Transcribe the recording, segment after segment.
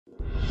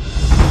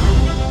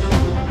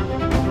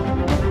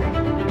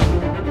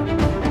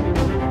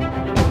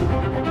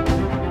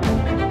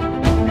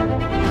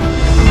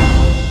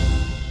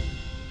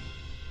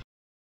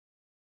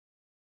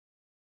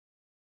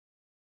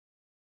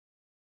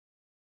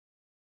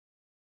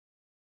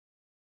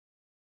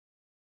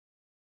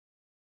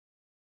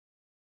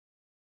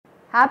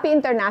Happy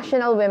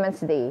International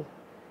Women's Day.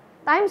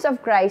 Times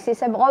of crisis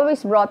have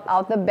always brought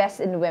out the best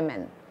in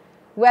women.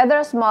 Whether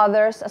as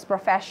mothers, as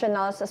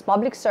professionals, as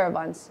public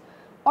servants,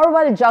 or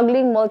while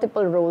juggling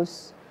multiple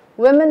roles,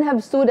 women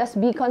have stood as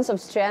beacons of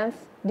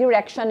strength,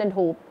 direction, and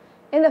hope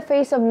in the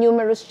face of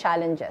numerous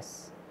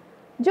challenges.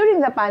 During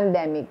the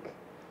pandemic,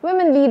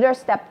 women leaders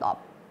stepped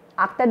up,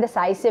 acted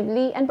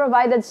decisively, and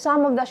provided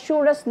some of the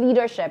surest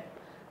leadership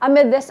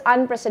amid this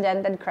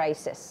unprecedented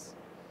crisis.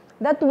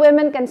 That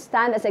women can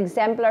stand as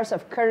exemplars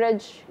of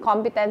courage,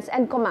 competence,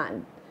 and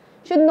command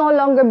should no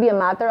longer be a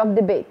matter of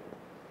debate,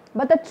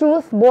 but a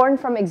truth born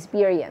from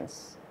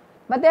experience.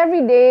 But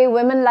every day,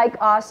 women like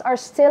us are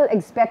still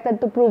expected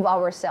to prove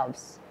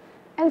ourselves,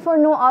 and for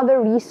no other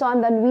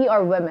reason than we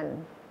are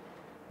women.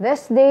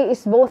 This day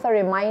is both a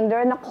reminder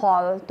and a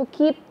call to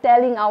keep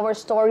telling our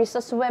stories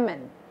as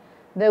women,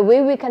 the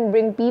way we can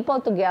bring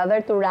people together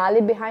to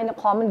rally behind a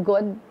common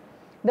good,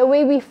 the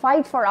way we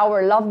fight for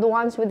our loved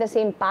ones with the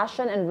same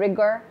passion and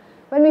rigor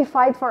when we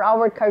fight for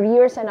our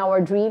careers and our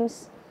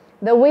dreams,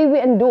 the way we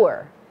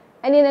endure,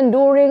 and in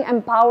enduring,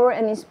 empower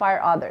and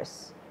inspire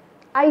others.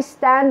 I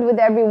stand with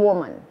every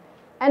woman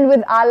and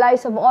with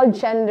allies of all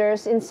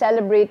genders in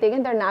celebrating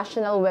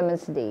International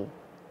Women's Day.